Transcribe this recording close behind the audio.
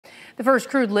The first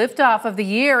crewed liftoff of the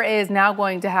year is now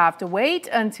going to have to wait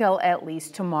until at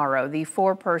least tomorrow. The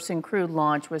four-person crewed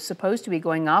launch was supposed to be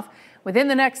going off within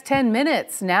the next 10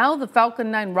 minutes. Now the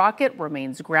Falcon 9 rocket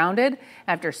remains grounded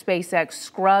after SpaceX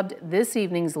scrubbed this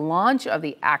evening's launch of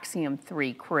the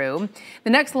Axiom-3 crew. The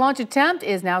next launch attempt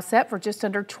is now set for just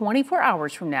under 24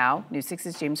 hours from now. News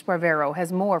 6's James Sparvero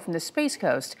has more from the Space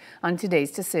Coast on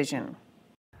today's decision.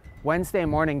 Wednesday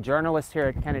morning, journalists here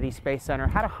at Kennedy Space Center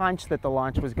had a hunch that the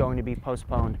launch was going to be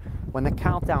postponed when the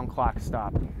countdown clock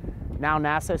stopped. Now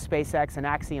NASA, SpaceX, and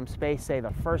Axiom Space say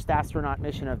the first astronaut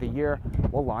mission of the year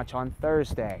will launch on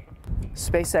Thursday.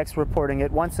 SpaceX reporting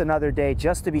it wants another day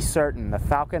just to be certain the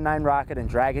Falcon 9 rocket and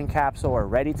Dragon capsule are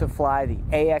ready to fly the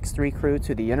AX-3 crew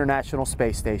to the International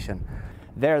Space Station.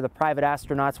 There, the private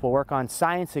astronauts will work on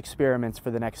science experiments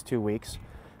for the next 2 weeks.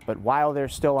 But while they're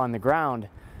still on the ground,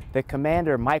 the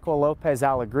commander, Michael Lopez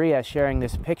Alegria, sharing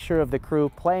this picture of the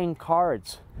crew playing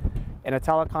cards. In a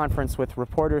teleconference with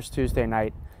reporters Tuesday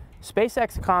night,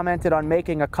 SpaceX commented on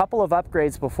making a couple of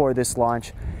upgrades before this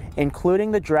launch,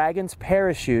 including the Dragon's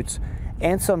parachutes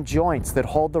and some joints that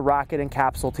hold the rocket and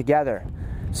capsule together.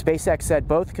 SpaceX said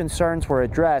both concerns were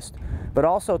addressed, but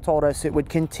also told us it would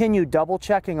continue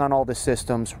double-checking on all the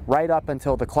systems right up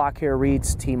until the clock here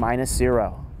reads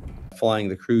T-0. Flying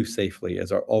the crew safely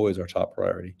is always our top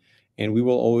priority, and we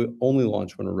will only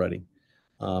launch when we're ready.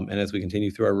 And as we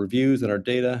continue through our reviews and our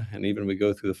data, and even we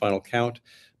go through the final count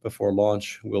before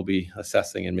launch, we'll be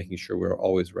assessing and making sure we're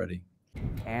always ready.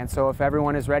 And so if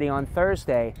everyone is ready on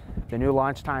Thursday, the new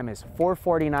launch time is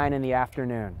 4:49 in the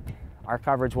afternoon. Our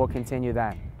coverage will continue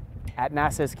then. At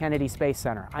NASA's Kennedy Space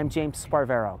Center, I'm James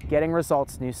Sparvero, getting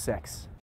results, News 6.